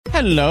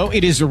Hello,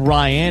 it is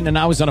Ryan, and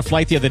I was on a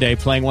flight the other day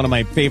playing one of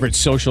my favorite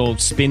social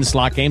spin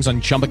slot games on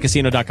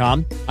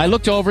ChumbaCasino.com. I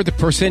looked over at the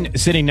person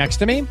sitting next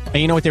to me, and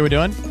you know what they were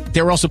doing?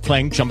 They were also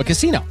playing Chumba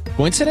Casino.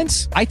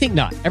 Coincidence? I think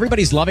not.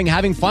 Everybody's loving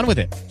having fun with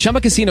it.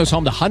 Chumba Casino is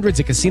home to hundreds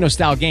of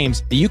casino-style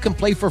games that you can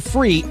play for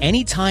free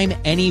anytime,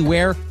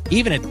 anywhere,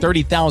 even at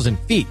 30,000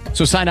 feet.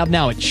 So sign up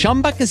now at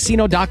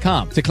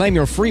ChumbaCasino.com to claim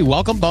your free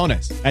welcome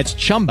bonus. That's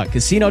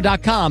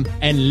ChumbaCasino.com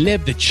and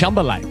live the Chumba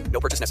life. No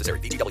purchase necessary.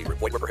 VGW.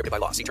 Void where prohibited by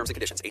law. See terms and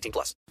conditions. 18+.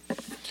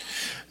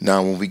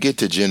 Now, when we get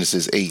to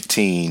Genesis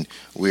 18,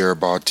 we are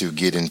about to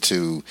get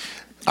into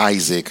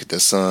Isaac, the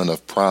son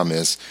of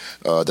promise,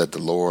 that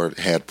the Lord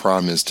had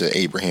promised to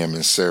Abraham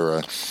and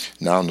Sarah.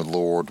 Now the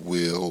Lord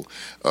will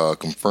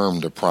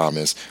confirm the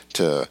promise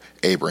to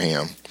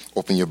Abraham.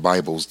 Open your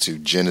Bibles to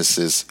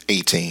Genesis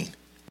 18.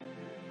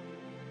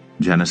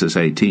 Genesis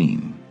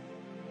 18.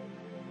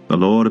 The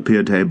Lord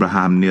appeared to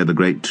Abraham near the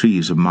great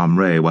trees of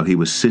Mamre while he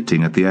was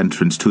sitting at the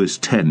entrance to his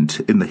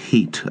tent in the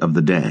heat of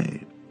the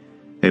day.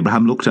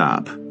 Abraham looked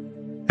up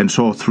and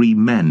saw 3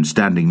 men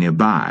standing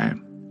nearby.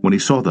 When he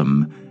saw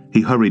them,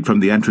 he hurried from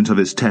the entrance of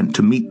his tent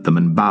to meet them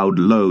and bowed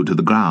low to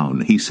the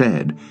ground. He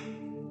said,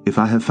 "If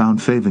I have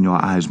found favor in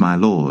your eyes, my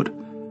lord,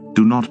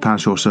 do not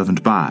pass your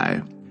servant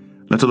by.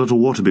 Let a little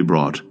water be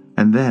brought,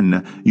 and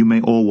then you may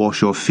all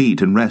wash your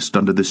feet and rest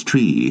under this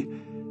tree.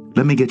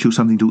 Let me get you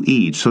something to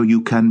eat, so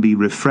you can be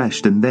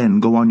refreshed, and then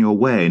go on your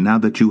way now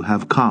that you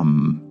have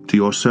come to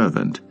your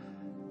servant."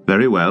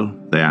 "Very well,"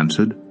 they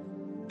answered.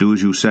 "Do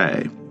as you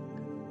say."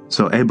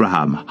 So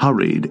Abraham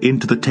hurried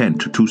into the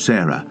tent to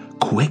Sarah.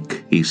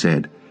 "Quick," he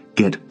said,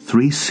 "get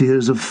 3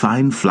 seahs of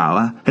fine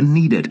flour and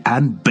knead it,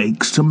 and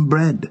bake some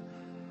bread."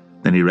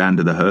 Then he ran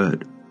to the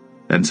herd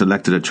and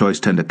selected a choice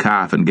tender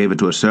calf and gave it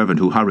to a servant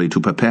who hurried to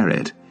prepare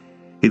it.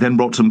 He then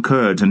brought some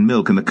curds and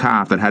milk and the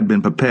calf that had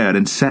been prepared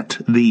and set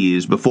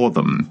these before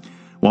them.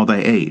 While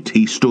they ate,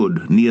 he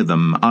stood near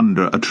them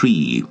under a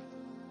tree.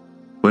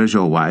 "Where's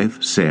your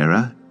wife,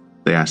 Sarah?"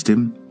 they asked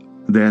him.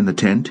 "There in the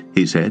tent,"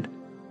 he said.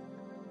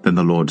 Then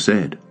the Lord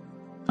said,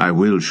 "I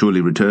will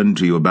surely return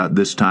to you about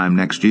this time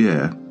next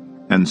year,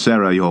 and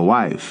Sarah your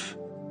wife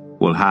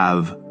will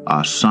have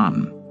a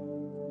son."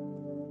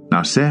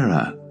 Now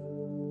Sarah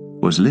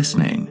was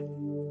listening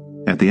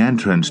at the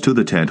entrance to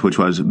the tent which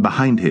was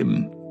behind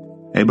him.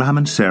 Abraham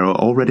and Sarah were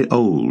already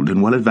old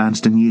and well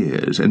advanced in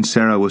years, and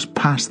Sarah was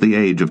past the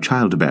age of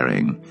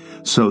childbearing.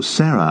 So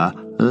Sarah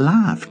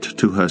laughed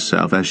to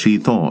herself as she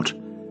thought,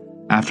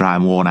 "After I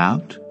am worn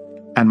out,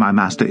 and my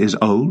master is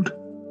old,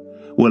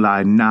 will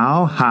I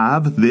now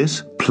have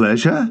this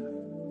pleasure?"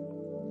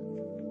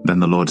 Then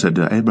the Lord said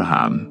to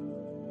Abraham,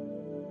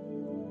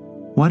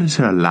 "Why did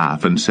Sarah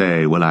laugh and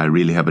say, 'Will I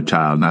really have a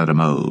child now that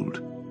I'm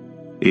old?'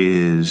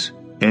 Is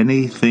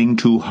anything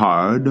too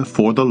hard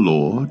for the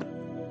Lord?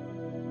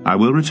 I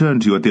will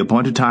return to you at the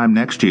appointed time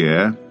next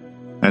year,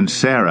 and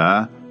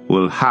Sarah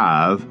will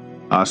have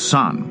a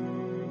son."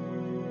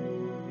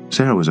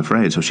 Sarah was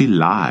afraid, so she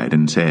lied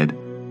and said,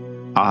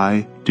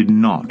 "I did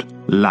not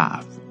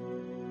laugh."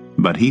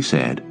 But he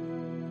said,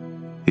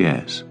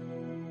 "Yes,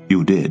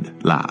 you did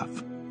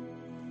laugh."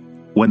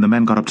 When the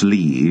men got up to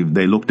leave,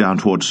 they looked down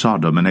toward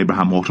Sodom, and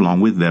Abraham walked along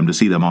with them to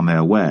see them on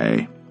their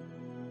way.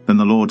 Then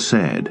the Lord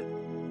said,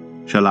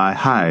 "Shall I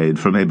hide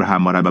from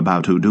Abraham what I'm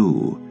about to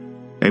do?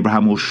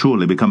 Abraham will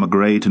surely become a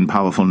great and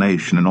powerful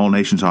nation, and all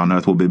nations on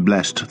earth will be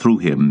blessed through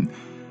him.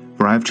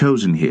 For I have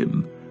chosen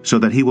him, so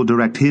that he will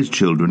direct his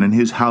children and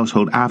his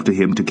household after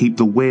him to keep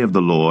the way of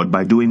the Lord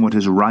by doing what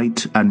is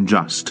right and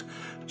just,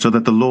 so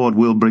that the Lord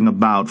will bring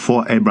about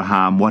for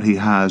Abraham what he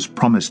has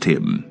promised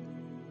him."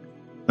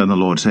 Then the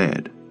Lord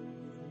said,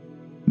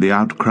 "The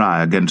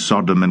outcry against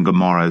Sodom and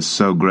Gomorrah is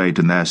so great,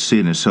 and their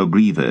sin is so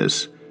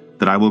grievous,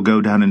 that I will go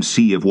down and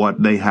see if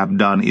what they have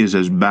done is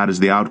as bad as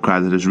the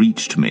outcry that has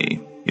reached me.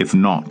 If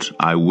not,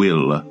 I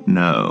will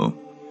know."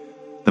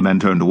 The men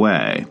turned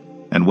away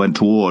and went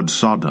toward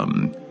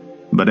Sodom,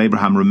 but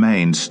Abraham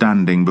remained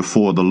standing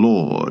before the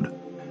Lord.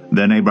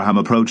 Then Abraham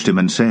approached him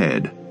and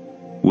said,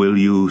 "Will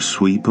you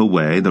sweep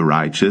away the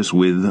righteous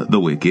with the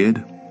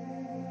wicked?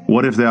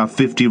 What if there are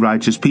 50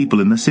 righteous people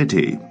in the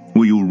city?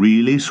 Will you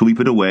really sweep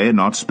it away and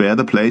not spare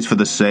the place for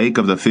the sake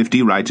of the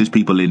 50 righteous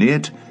people in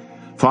it?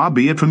 Far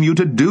be it from you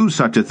to do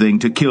such a thing,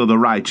 to kill the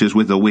righteous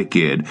with the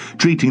wicked,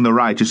 treating the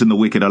righteous and the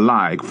wicked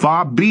alike.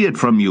 Far be it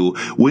from you.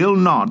 Will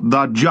not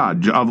the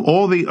judge of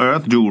all the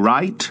earth do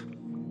right?"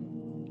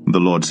 The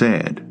Lord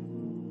said,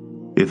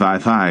 "If I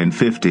find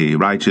 50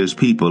 righteous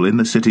people in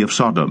the city of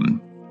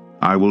Sodom,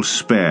 I will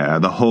spare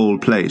the whole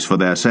place for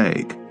their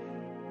sake."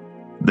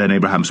 Then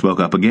Abraham spoke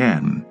up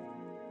again,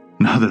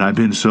 "Now that I've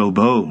been so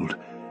bold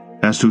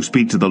as to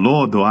speak to the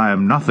Lord, though I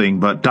am nothing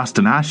but dust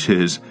and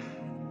ashes,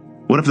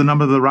 what if the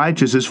number of the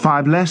righteous is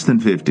 5 less than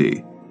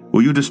 50?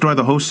 Will you destroy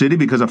the whole city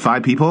because of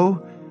 5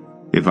 people?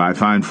 If I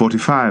find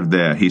 45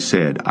 there," he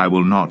said, "I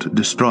will not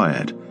destroy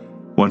it."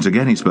 Once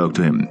again he spoke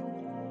to him.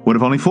 "What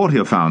if only 40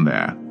 are found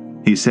there?"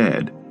 He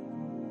said,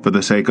 "For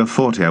the sake of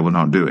 40 I will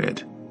not do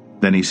it."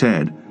 Then he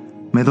said,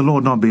 "May the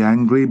Lord not be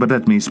angry, but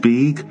let me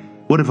speak.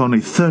 What if only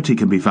 30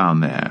 can be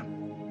found there?"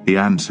 He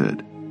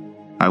answered,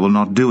 I will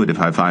not do it if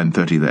I find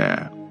 30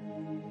 there.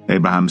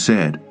 Abraham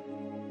said,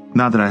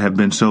 Now that I have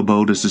been so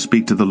bold as to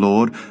speak to the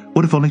Lord,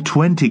 what if only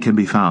 20 can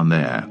be found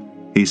there?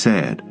 He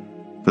said,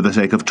 For the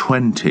sake of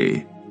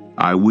 20,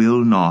 I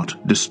will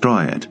not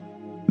destroy it.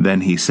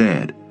 Then he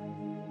said,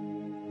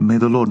 May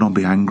the Lord not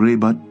be angry,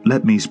 but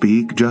let me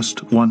speak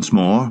just once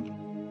more.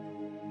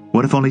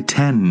 What if only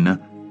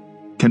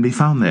 10 can be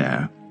found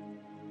there?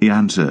 He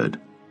answered,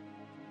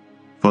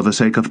 For the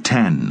sake of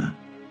 10,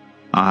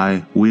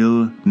 I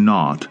will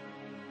not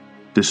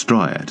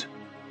destroy it.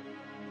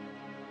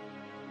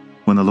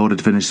 When the Lord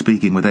had finished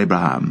speaking with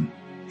Abraham,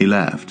 he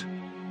left,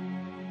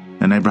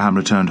 and Abraham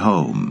returned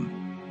home.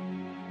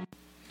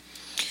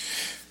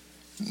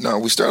 Now,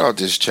 we start out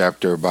this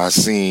chapter by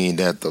seeing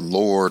that the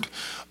Lord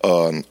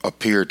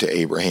appeared to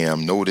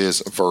Abraham.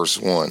 Notice verse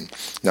 1.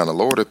 Now, the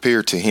Lord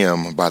appeared to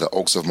him by the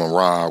oaks of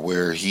Morah,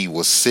 where he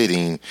was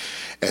sitting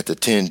at the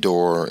tent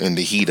door in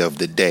the heat of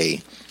the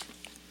day.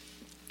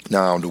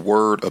 Now, the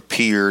word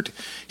appeared,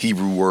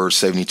 Hebrew word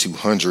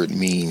 7200,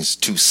 means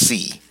to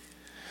see.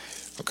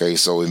 Okay,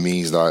 so it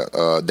means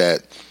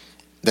that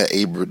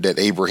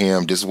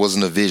Abraham, this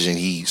wasn't a vision,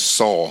 he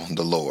saw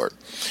the Lord.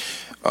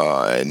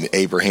 And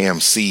Abraham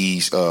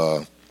sees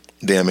them,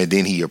 and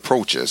then he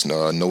approaches.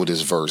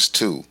 Notice verse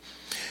 2.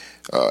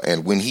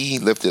 And when he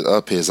lifted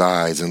up his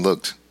eyes and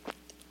looked,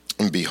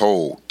 and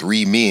behold,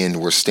 3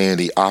 men were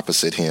standing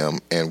opposite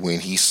him. And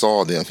when he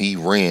saw them, he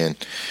ran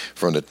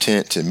from the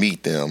tent to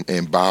meet them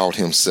and bowed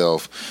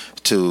himself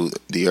to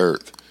the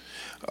earth.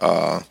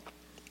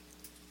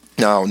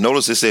 Now,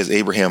 notice it says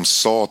Abraham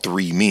saw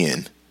 3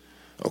 men.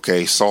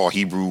 Okay, saw,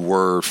 Hebrew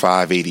word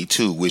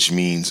 582, which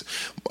means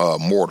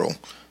mortal.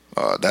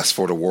 That's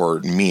for the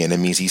word men. It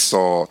means he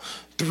saw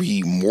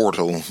 3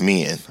 mortal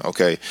men.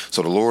 Okay,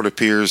 so the Lord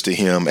appears to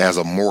him as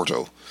a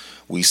mortal,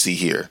 we see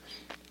here.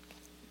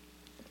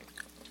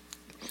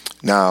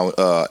 Now,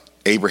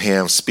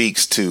 Abraham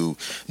speaks to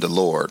the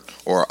Lord,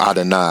 or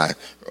Adonai.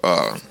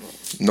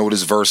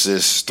 Notice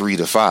verses 3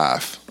 to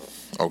 5.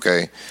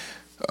 Okay,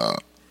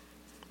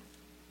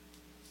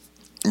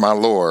 my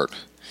Lord,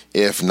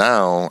 if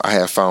now I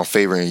have found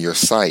favor in your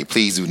sight,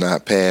 please do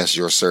not pass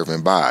your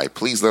servant by.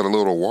 Please let a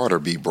little water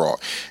be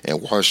brought,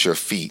 and wash your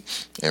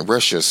feet, and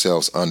rest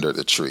yourselves under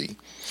the tree.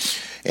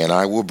 And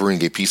I will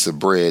bring a piece of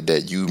bread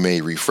that you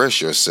may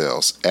refresh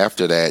yourselves.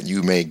 After that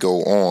you may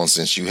go on,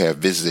 since you have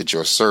visited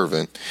your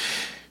servant.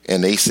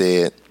 And they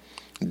said,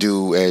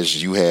 Do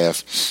as you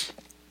have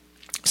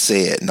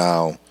said.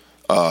 Now,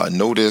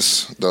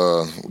 notice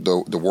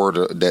the word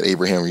that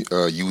Abraham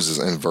uses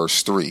in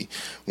verse 3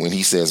 when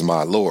he says,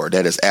 my Lord.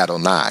 That is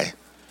Adonai.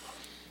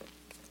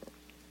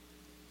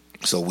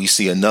 So we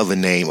see another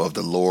name of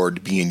the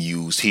Lord being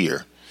used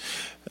here.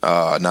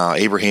 Now,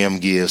 Abraham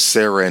gives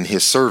Sarah and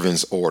his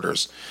servants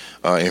orders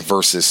in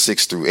verses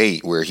 6 through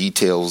 8, where he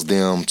tells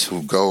them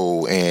to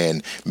go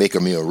and make a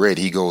meal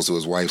ready. He goes to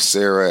his wife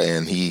Sarah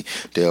and he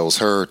tells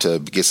her to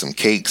get some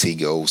cakes. He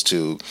goes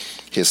to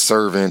his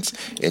servants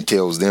and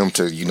tells them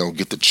to,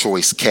 get the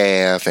choice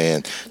calf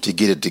and to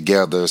get it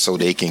together so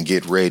they can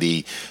get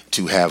ready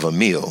to have a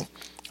meal.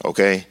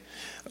 Okay.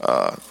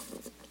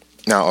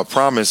 Now, a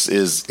promise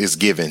is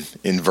given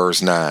in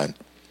verse 9.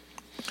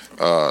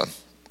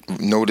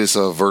 Notice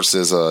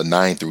verses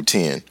 9 through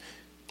 10.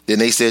 Then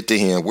they said to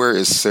him, Where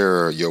is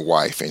Sarah, your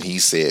wife? And he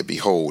said,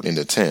 Behold, in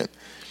the tent.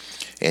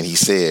 And he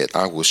said,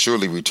 I will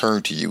surely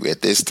return to you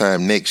at this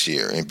time next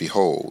year. And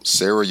behold,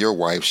 Sarah, your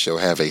wife, shall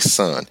have a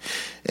son.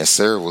 And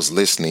Sarah was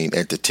listening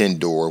at the tent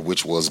door,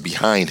 which was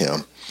behind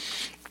him.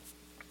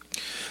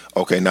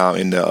 Okay, now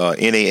in the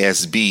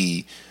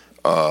NASB,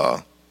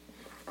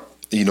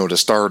 the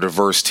start of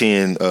verse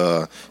 10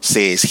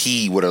 says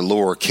he with a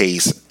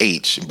lowercase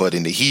h, but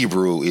in the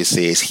Hebrew it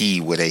says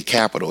he with a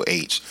capital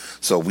H.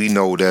 So we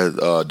know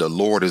that the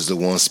Lord is the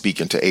one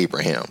speaking to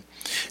Abraham.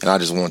 And I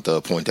just want to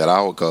point that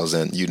out because,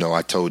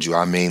 I told you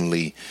I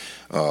mainly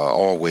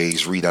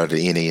always read out of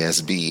the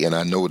NASB, and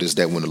I noticed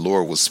that when the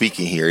Lord was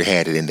speaking here, it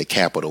had it in the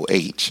capital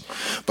H.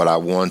 But I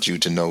want you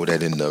to know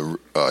that in the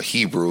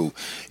Hebrew,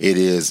 it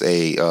is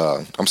it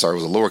was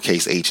a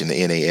lowercase h in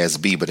the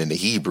NASB, but in the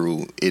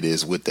Hebrew, it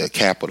is with the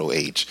capital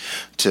H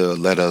to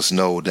let us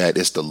know that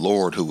it's the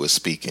Lord who is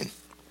speaking.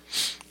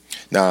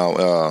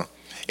 Now,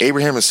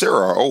 Abraham and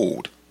Sarah are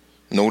old.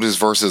 Notice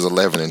verses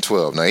 11 and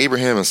 12. Now,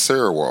 Abraham and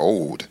Sarah were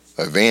old,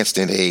 advanced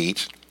in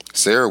age.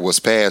 Sarah was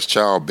past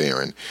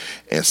childbearing,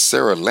 and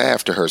Sarah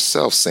laughed to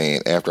herself,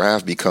 saying, After I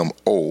have become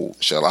old,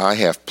 shall I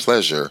have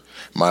pleasure,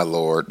 my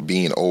Lord,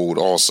 being old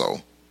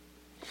also?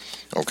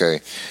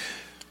 Okay.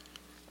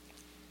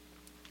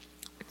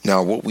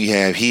 Now, what we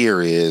have here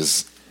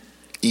is,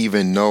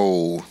 even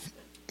though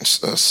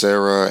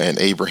Sarah and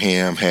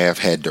Abraham have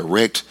had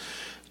direct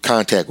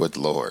contact with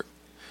the Lord,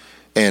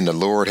 and the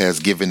Lord has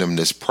given them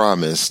this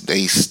promise,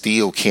 they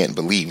still can't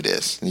believe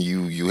this.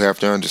 You have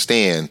to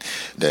understand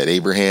that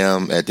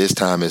Abraham at this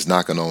time is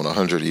knocking on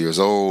 100 years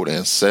old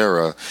and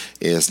Sarah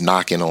is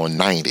knocking on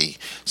 90.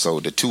 So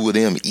the two of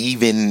them,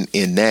 even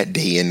in that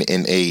day and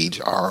age,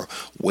 are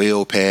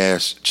well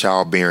past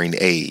childbearing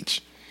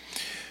age.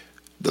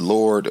 The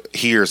Lord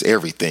hears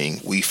everything.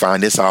 We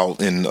find this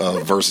out in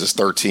verses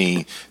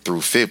 13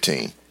 through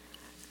 15.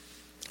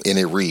 And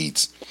it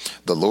reads,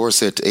 the Lord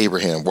said to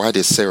Abraham, why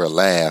did Sarah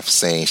laugh,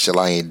 saying, shall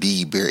I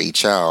indeed bear a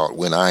child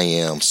when I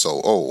am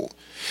so old?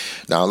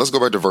 Now let's go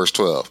back to verse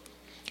 12.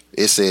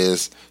 It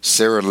says,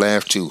 Sarah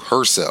laughed to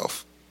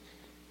herself.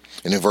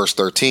 And in verse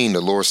 13,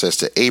 the Lord says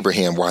to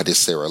Abraham, why did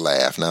Sarah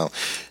laugh? Now,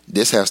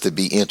 this has to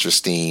be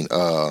interesting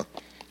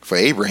for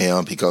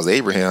Abraham, because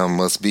Abraham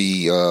must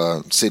be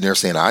sitting there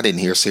saying, I didn't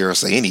hear Sarah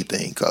say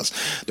anything, because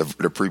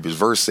the previous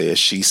verse says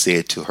she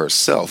said to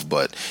herself.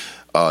 But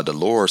the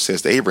Lord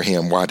says to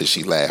Abraham, why did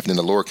she laugh? And then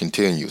the Lord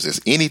continues, is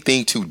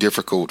anything too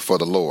difficult for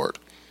the Lord?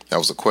 That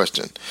was a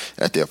question.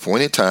 At the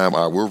appointed time,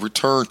 I will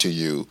return to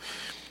you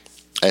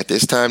at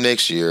this time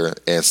next year,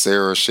 and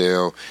Sarah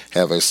shall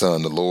have a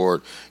son. The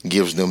Lord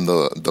gives them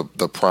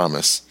the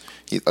promise.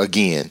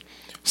 Again,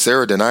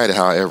 Sarah denied it,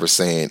 however,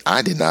 saying,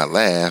 I did not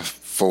laugh,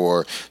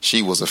 for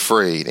she was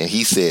afraid. And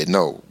he said,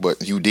 no,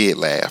 but you did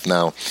laugh.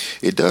 Now,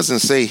 it doesn't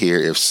say here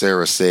if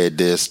Sarah said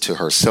this to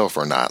herself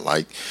or not.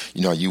 Like,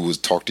 you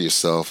would talk to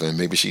yourself and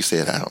maybe she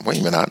said, wait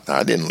a minute,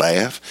 I didn't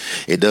laugh.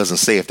 It doesn't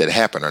say if that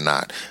happened or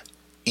not.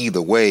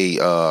 Either way,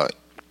 the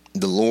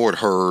Lord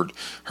heard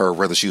her,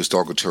 whether she was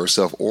talking to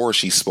herself or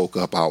she spoke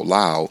up out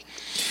loud.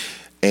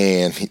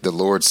 And the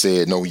Lord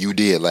said, no, you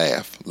did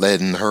laugh,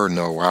 letting her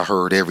know, I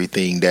heard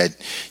everything that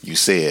you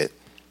said.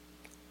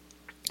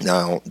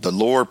 Now, the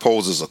Lord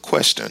poses a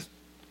question.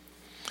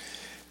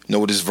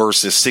 Notice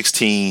verses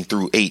 16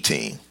 through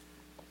 18.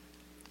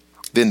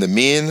 Then the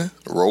men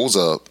rose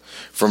up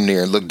from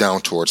there and looked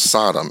down towards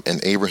Sodom,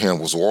 and Abraham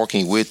was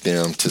walking with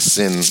them to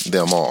send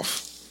them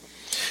off.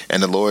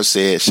 And the Lord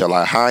said, shall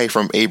I hide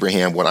from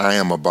Abraham what I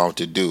am about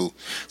to do,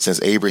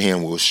 since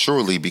Abraham will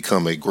surely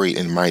become a great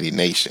and mighty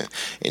nation,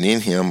 and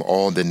in him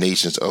all the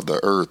nations of the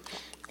earth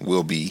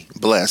will be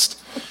blessed.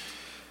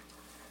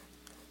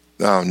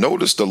 Now,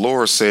 notice the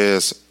Lord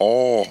says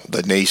all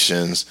the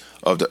nations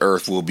of the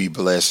earth will be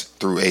blessed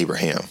through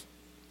Abraham.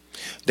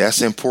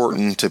 That's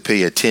important to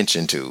pay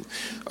attention to.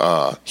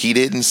 He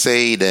didn't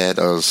say that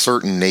a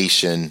certain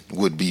nation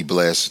would be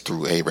blessed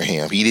through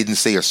Abraham. He didn't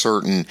say a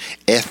certain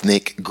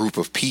ethnic group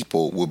of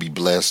people will be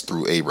blessed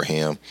through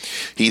Abraham.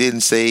 He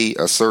didn't say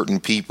a certain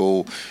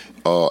people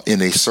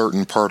in a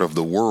certain part of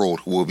the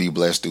world will be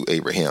blessed through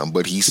Abraham.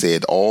 But he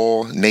said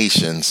all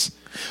nations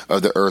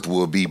of the earth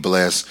will be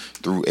blessed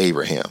through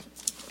Abraham.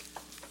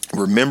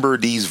 Remember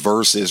these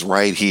verses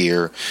right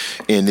here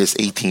in this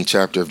 18th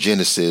chapter of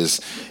Genesis.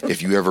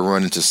 If you ever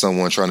run into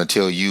someone trying to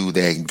tell you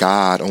that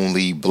God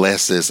only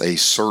blesses a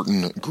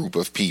certain group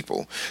of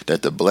people,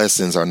 that the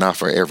blessings are not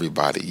for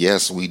everybody.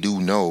 Yes, we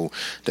do know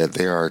that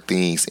there are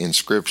things in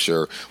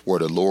Scripture where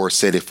the Lord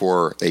said it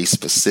for a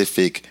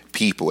specific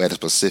people at a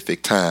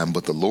specific time,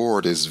 but the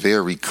Lord is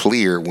very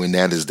clear when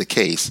that is the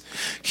case.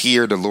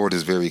 Here, the Lord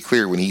is very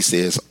clear when he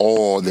says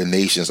all the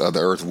nations of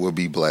the earth will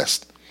be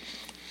blessed.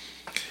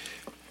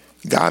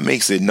 God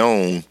makes it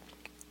known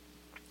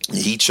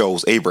he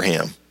chose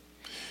Abraham.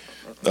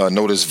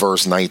 Notice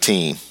verse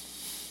 19.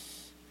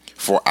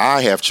 For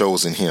I have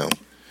chosen him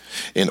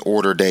in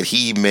order that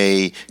he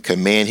may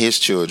command his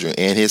children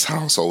and his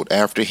household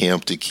after him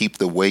to keep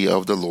the way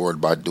of the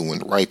Lord by doing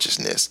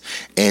righteousness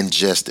and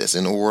justice,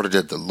 in order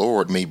that the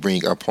Lord may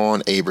bring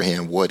upon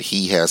Abraham what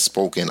he has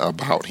spoken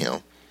about him.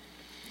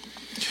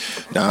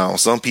 Now,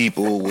 some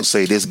people will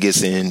say this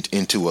gets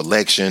into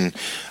election.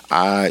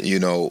 I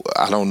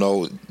don't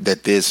know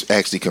that this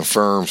actually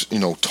confirms,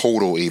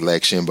 total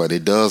election, but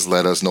it does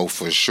let us know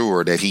for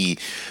sure that he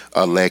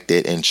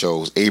elected and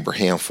chose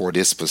Abraham for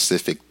this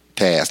specific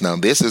task. Now,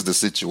 this is the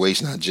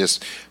situation I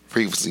just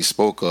previously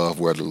spoke of,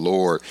 where the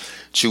Lord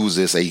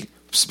chooses a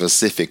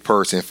specific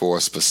person for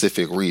a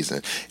specific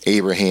reason.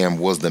 Abraham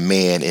was the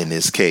man in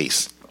this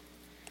case.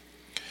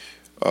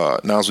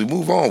 Now, as we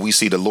move on, we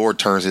see the Lord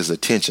turns his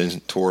attention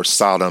towards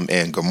Sodom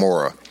and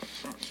Gomorrah.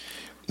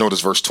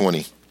 Notice verse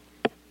 20.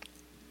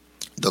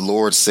 The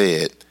Lord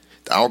said,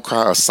 the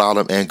outcry of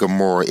Sodom and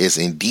Gomorrah is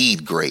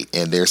indeed great,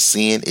 and their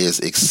sin is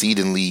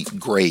exceedingly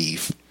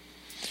grave.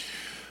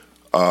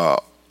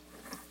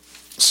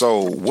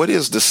 So what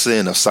is the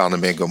sin of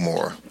Sodom and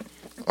Gomorrah?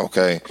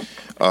 Okay.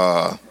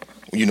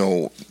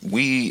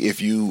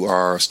 If you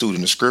are a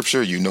student of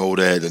Scripture, you know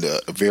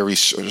that very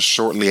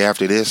shortly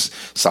after this,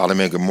 Sodom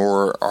and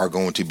Gomorrah are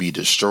going to be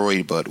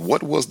destroyed. But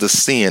what was the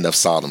sin of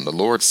Sodom? The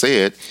Lord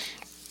said,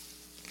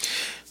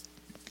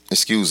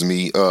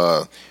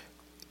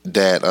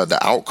 that the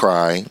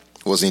outcry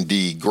was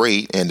indeed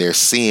great, and their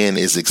sin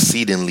is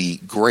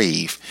exceedingly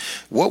grave.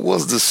 What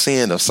was the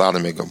sin of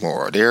Sodom and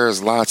Gomorrah?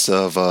 There's lots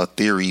of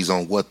theories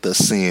on what the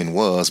sin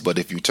was, but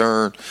if you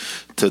turn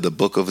to the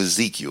book of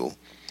Ezekiel,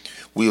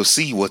 we'll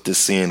see what the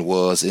sin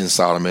was in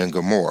Sodom and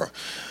Gomorrah.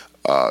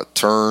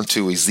 Turn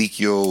to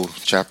Ezekiel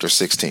chapter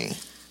 16.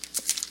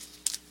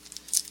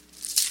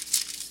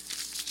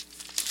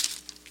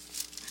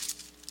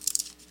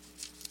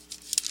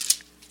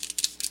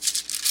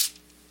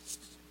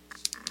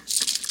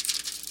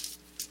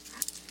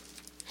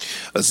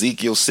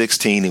 Ezekiel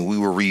 16, and we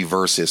will read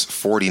verses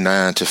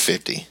 49 to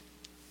 50.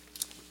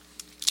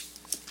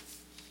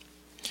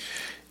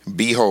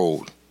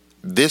 Behold,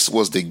 this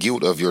was the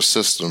guilt of your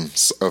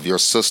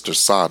sister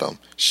Sodom.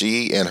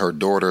 She and her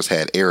daughters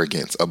had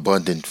arrogance,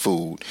 abundant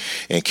food,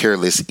 and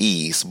careless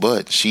ease,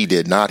 but she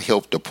did not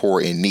help the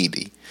poor and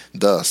needy.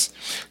 Thus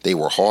they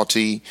were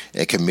haughty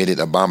and committed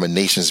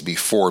abominations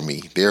before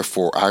me.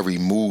 Therefore I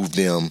removed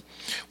them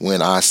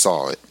when I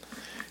saw it.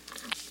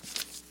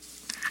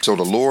 So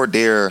the Lord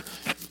there,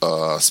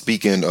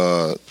 speaking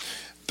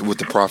with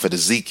the prophet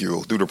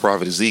Ezekiel, through the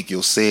prophet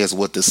Ezekiel, says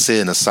what the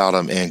sin of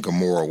Sodom and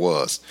Gomorrah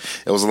was.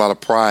 There was a lot of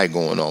pride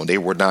going on. They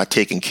were not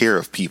taking care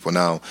of people.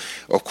 Now,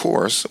 of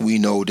course, we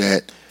know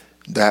that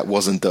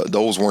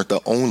those weren't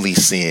the only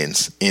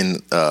sins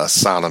in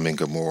Sodom and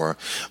Gomorrah,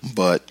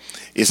 but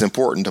it's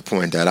important to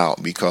point that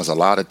out because a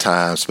lot of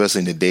times, especially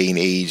in the day and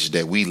age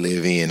that we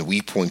live in,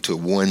 we point to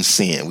one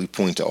sin. We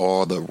point to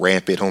all the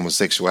rampant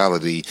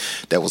homosexuality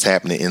that was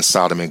happening in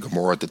Sodom and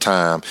Gomorrah at the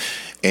time.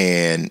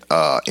 And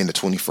in the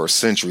 21st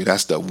century,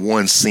 that's the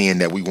one sin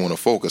that we want to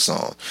focus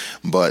on.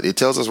 But it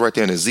tells us right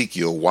there in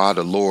Ezekiel why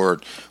the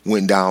Lord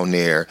went down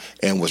there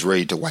and was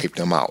ready to wipe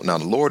them out. Now,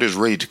 the Lord is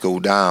ready to go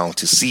down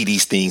to see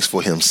these things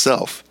for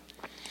himself.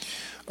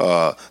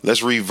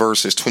 Let's read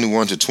verses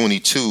 21 to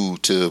 22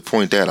 to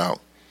point that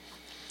out.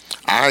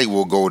 I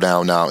will go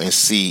down now and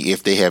see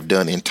if they have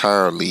done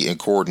entirely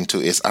according to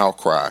its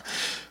outcry,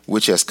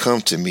 which has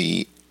come to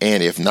me,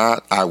 and if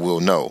not, I will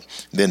know.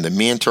 Then the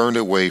men turned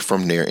away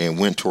from there and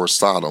went toward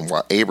Sodom,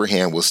 while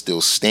Abraham was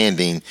still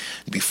standing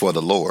before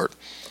the Lord.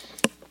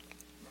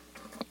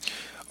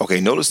 Okay,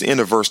 notice the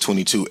end of verse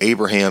 22.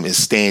 Abraham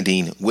is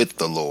standing with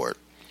the Lord.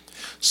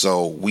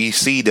 So we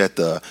see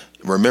that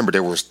remember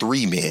there was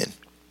 3 men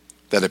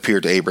that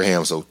appeared to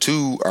Abraham. So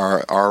 2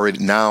 are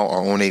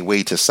on their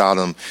way to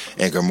Sodom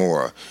and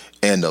Gomorrah.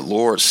 And the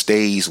Lord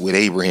stays with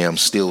Abraham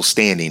still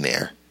standing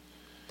there.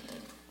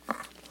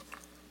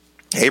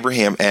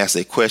 Abraham asks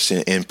a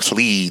question and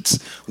pleads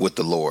with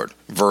the Lord.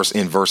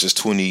 In verses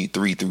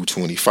 23 through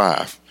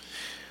 25.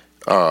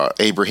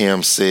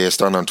 Abraham says,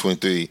 starting on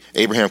 23,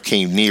 Abraham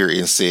came near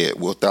and said,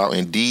 wilt thou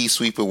indeed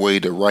sweep away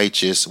the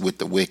righteous with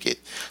the wicked?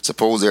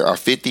 Suppose there are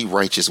 50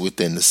 righteous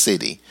within the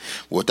city.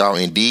 Wilt thou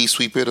indeed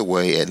sweep it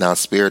away and not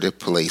spare the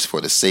place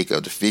for the sake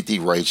of the 50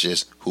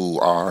 righteous who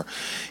are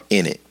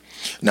in it?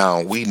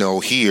 Now, we know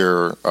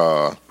here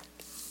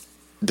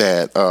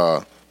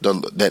that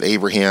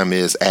Abraham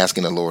is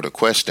asking the Lord a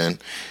question,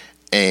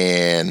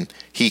 and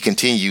he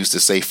continues to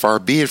say, far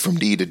be it from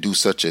thee to do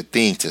such a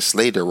thing, to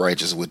slay the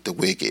righteous with the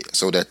wicked,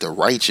 so that the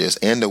righteous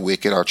and the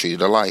wicked are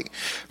treated alike.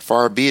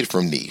 Far be it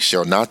from thee.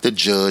 Shall not the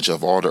judge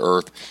of all the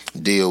earth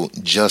deal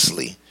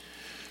justly?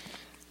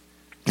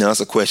 Now,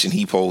 that's a question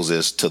he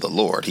poses to the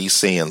Lord. He's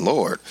saying,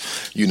 Lord,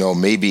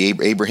 maybe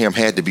Abraham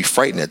had to be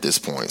frightened at this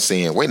point,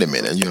 saying, wait a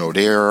minute,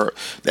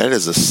 that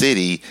is a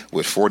city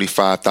with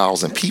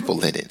 45,000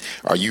 people in it.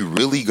 Are you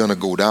really going to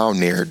go down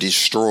there,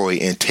 destroy,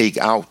 and take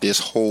out this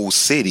whole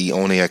city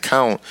on the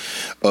account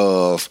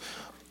of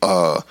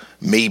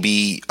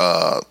maybe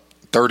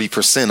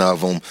 30% of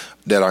them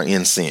that are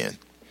in sin?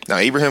 Now,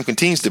 Abraham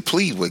continues to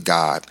plead with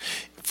God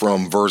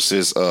from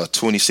verses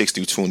 26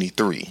 through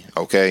 23,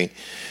 okay?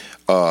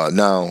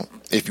 Now,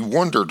 if you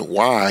wondered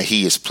why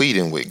he is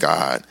pleading with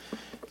God,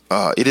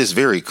 it is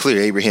very clear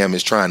Abraham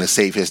is trying to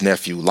save his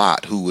nephew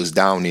Lot, who was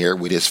down there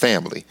with his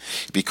family,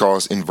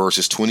 because in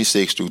verses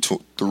 26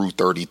 through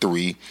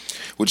 33,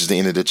 which is the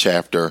end of the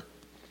chapter,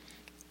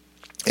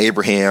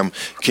 Abraham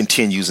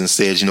continues and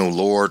says,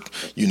 Lord,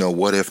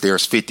 what if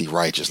there's 50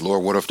 righteous?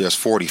 Lord, what if there's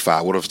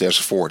 45? What if there's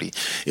 40?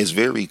 It's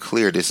very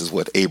clear this is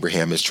what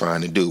Abraham is trying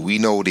to do. We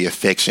know the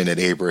affection that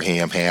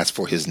Abraham has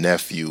for his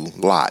nephew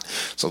Lot.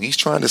 So he's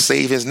trying to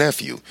save his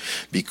nephew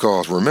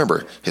because,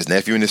 remember, his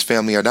nephew and his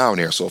family are down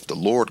there. So if the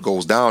Lord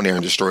goes down there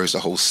and destroys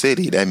the whole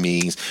city, that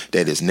means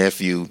that his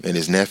nephew and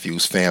his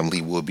nephew's family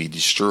will be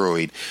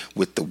destroyed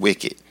with the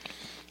wicked.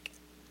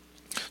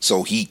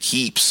 So he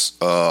keeps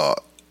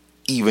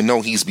even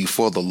though he's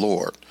before the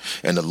Lord,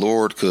 and the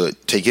Lord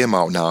could take him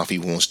out now if he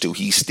wants to,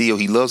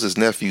 he loves his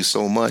nephew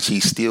so much, he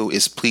still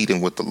is pleading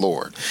with the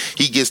Lord.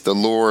 He gets the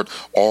Lord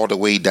all the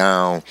way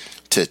down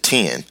to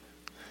 10.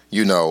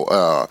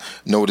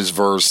 Notice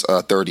verse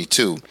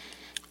 32.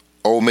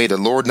 Oh, may the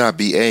Lord not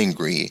be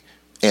angry,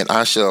 and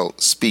I shall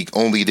speak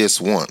only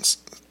this once.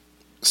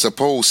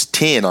 Suppose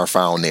 10 are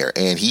found there,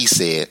 and he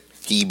said,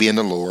 he being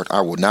the Lord, I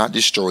will not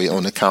destroy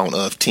on account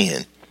of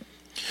 10.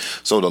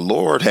 So the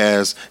Lord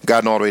has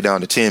gotten all the way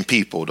down to 10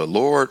 people. The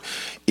Lord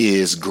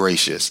is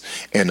gracious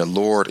and the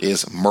Lord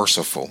is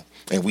merciful,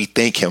 and we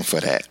thank him for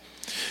that.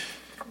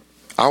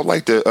 I would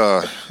like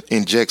to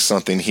inject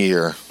something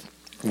here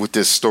with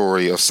this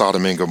story of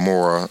Sodom and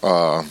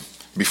Gomorrah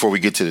before we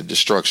get to the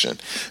destruction.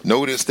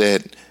 Notice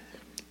that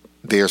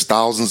there's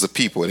thousands of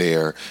people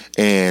there,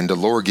 and the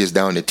Lord gets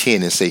down to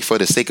 10 and say, for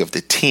the sake of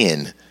the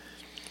 10,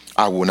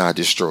 I will not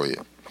destroy it.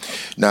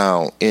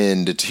 Now, here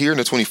in the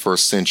 21st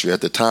century,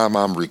 at the time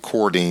I'm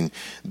recording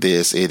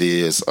this, it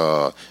is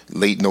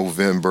late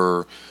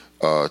November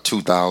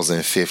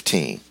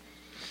 2015.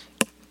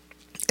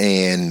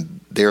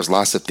 And there's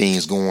lots of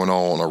things going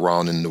on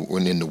around in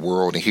the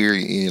world. And here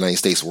in the United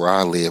States where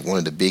I live, one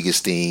of the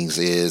biggest things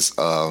is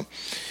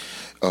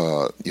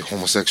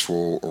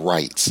homosexual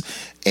rights.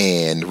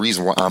 And the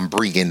reason why I'm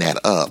bringing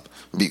that up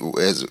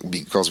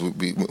because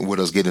with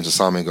us getting to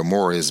Sodom and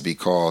Gomorrah is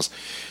because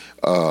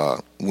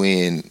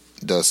when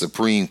the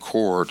Supreme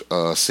Court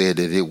said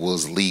that it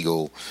was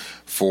legal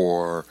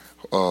for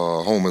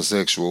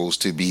homosexuals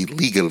to be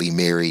legally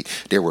married,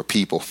 there were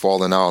people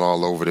falling out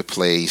all over the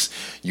place,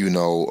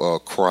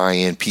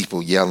 crying,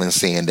 people yelling,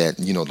 saying that,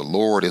 the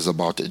Lord is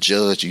about to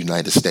judge the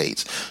United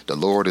States. The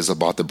Lord is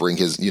about to bring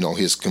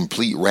his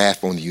complete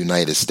wrath on the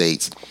United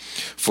States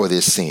for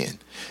this sin.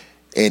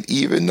 And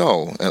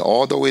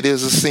although it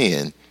is a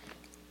sin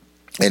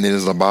and it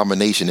is an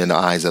abomination in the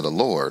eyes of the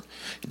Lord,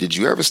 did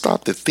you ever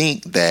stop to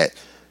think that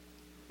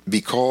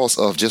because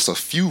of just a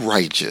few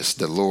righteous,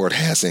 the Lord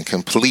hasn't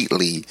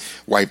completely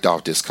wiped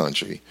out this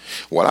country?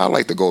 What I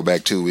like to go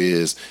back to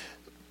is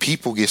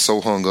people get so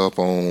hung up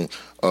on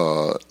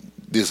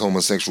this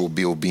homosexual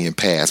bill being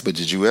passed, but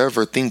did you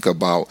ever think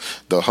about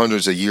the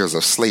hundreds of years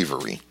of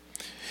slavery?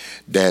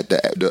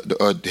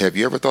 Have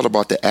you ever thought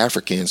about the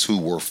Africans who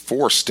were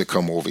forced to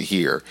come over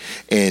here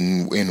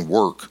and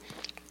work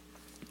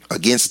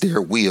against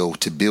their will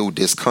to build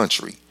this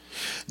country?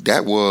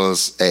 That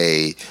was an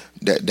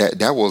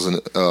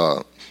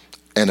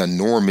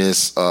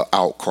enormous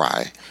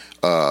outcry.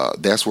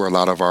 That's where a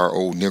lot of our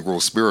old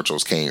Negro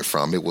spirituals came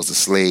from. It was the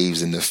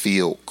slaves in the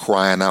field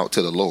crying out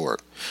to the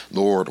Lord.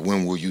 Lord,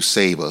 when will you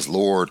save us?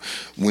 Lord,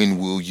 when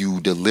will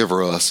you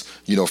deliver us,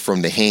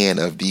 from the hand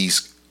of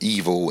these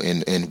evil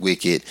and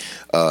wicked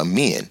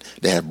men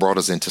that have brought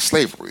us into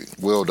slavery?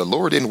 Well, the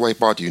Lord didn't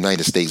wipe out the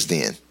United States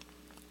then.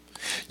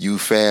 You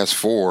fast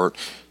forward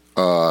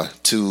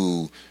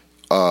to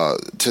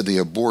the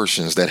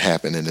abortions that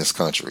happen in this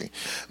country.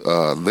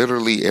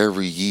 Literally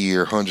every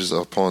year, hundreds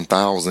upon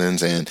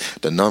thousands, and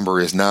the number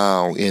is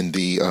now in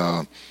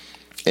the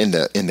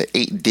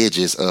 8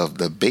 digits of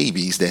the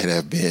babies that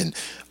have been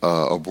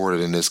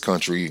aborted in this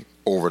country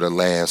over the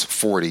last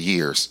 40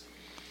 years.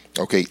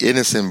 Okay,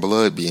 innocent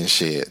blood being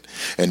shed,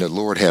 and the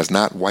Lord has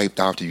not wiped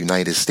out the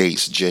United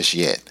States just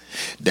yet.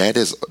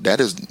 That's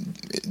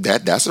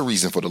a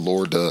reason for the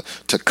Lord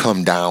to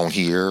come down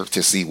here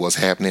to see what's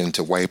happening and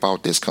to wipe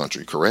out this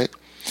country, correct?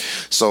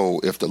 So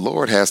if the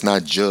Lord has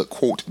not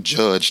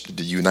judged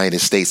the United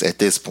States at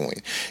this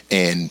point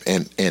and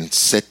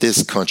set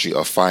this country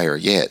afire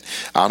yet,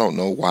 I don't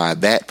know why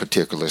that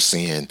particular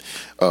sin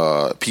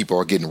people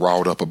are getting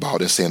riled up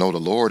about it, saying, oh, the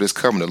Lord is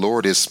coming, the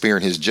Lord is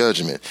sparing his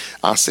judgment.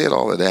 I said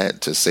all of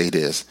that to say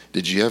this.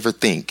 Did you ever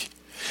think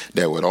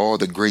that with all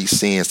the great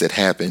sins that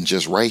happened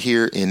just right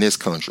here in this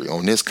country,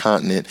 on this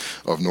continent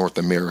of North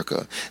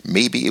America,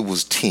 maybe it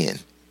was 10.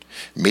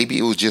 Maybe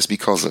it was just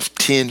because of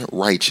 10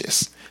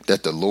 righteous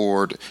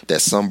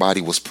that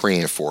somebody was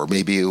praying for.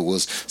 Maybe it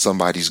was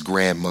somebody's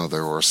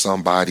grandmother or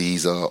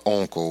somebody's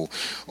uncle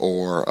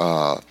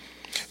or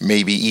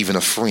maybe even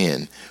a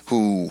friend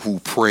who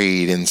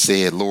prayed and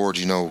said, Lord,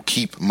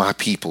 keep my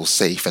people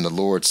safe. And the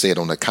Lord said,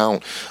 on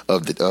account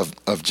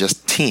of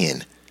just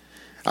 10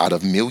 out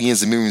of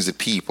millions and millions of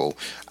people,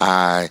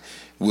 I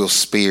will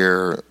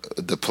spare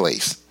the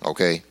place.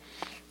 Okay.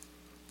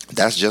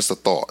 That's just a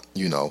thought,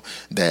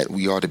 that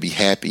we ought to be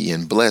happy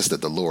and blessed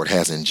that the Lord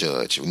hasn't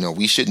judged.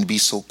 We shouldn't be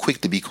so quick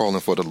to be calling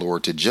for the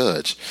Lord to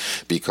judge,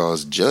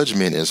 because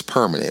judgment is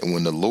permanent.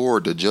 When the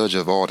Lord, the judge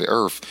of all the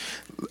earth,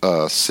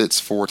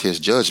 sits forth his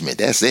judgment,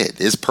 that's it.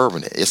 It's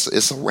permanent.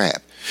 It's a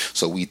wrap.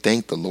 So we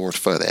thank the Lord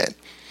for that.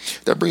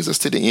 That brings us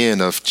to the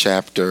end of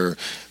chapter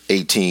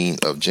 18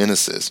 of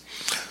Genesis.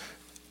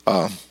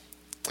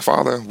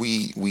 Father,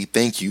 we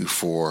thank you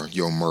for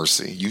your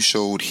mercy. You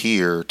showed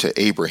here to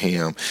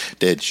Abraham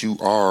that you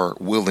are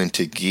willing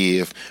to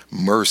give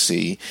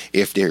mercy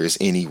if there is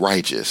any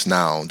righteous.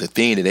 Now, the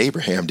thing that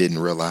Abraham didn't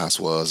realize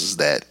was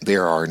that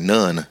there are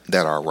none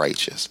that are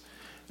righteous.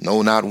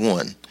 No, not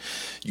one.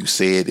 You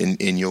said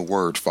in your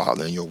word,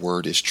 Father, and your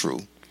word is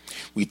true.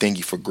 We thank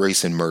you for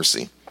grace and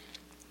mercy.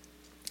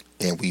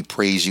 And we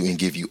praise you and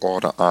give you all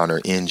the honor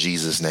in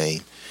Jesus'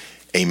 name.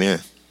 Amen.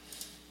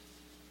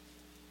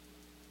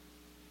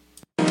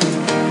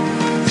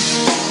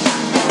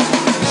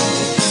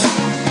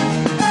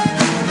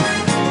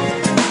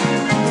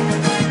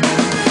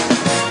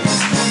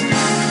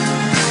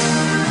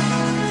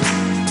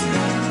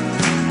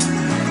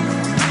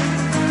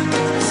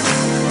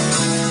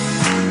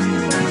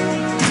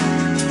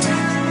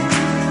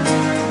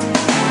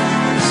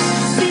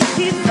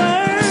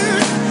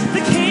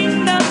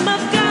 Kingdom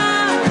of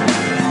God,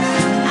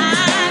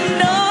 I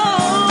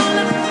know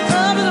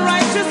of the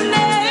right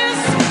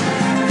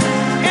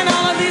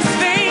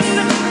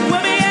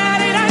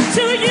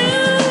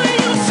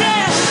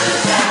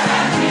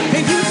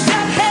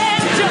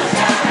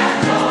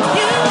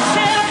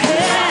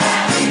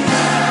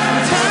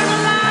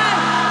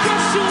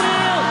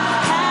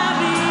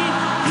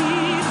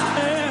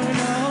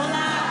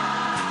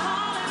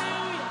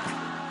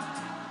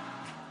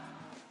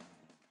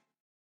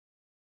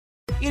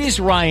is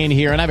Ryan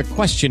here, and I have a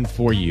question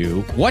for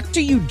you. What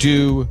do you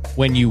do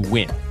when you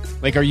win?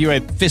 Like, are you a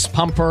fist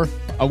pumper,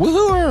 a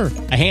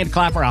woohooer, a hand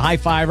clapper, a high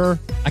fiver?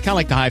 I kind of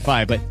like the high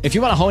five, but if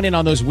you want to hone in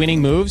on those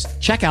winning moves,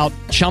 check out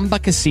Chumba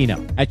Casino.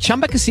 At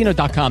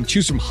ChumbaCasino.com,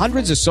 choose from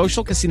hundreds of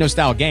social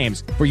casino-style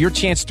games for your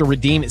chance to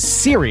redeem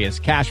serious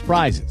cash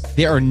prizes.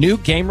 There are new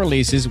game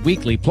releases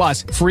weekly,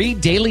 plus free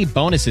daily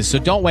bonuses. So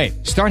don't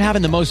wait. Start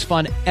having the most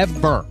fun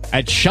ever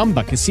at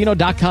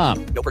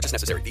ChumbaCasino.com. No purchase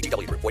necessary.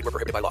 VGW Group. Void where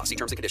prohibited by law. See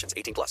terms and conditions.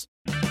 18+.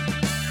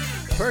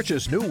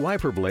 Purchase new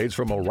wiper blades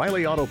from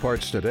O'Reilly Auto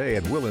Parts today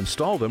and we'll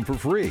install them for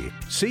free.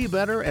 See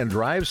better and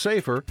drive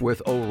safer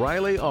with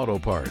O'Reilly Auto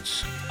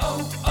Parts.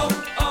 Oh,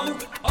 oh,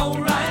 oh,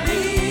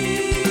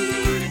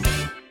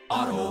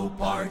 O'Reilly Auto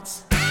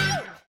Parts.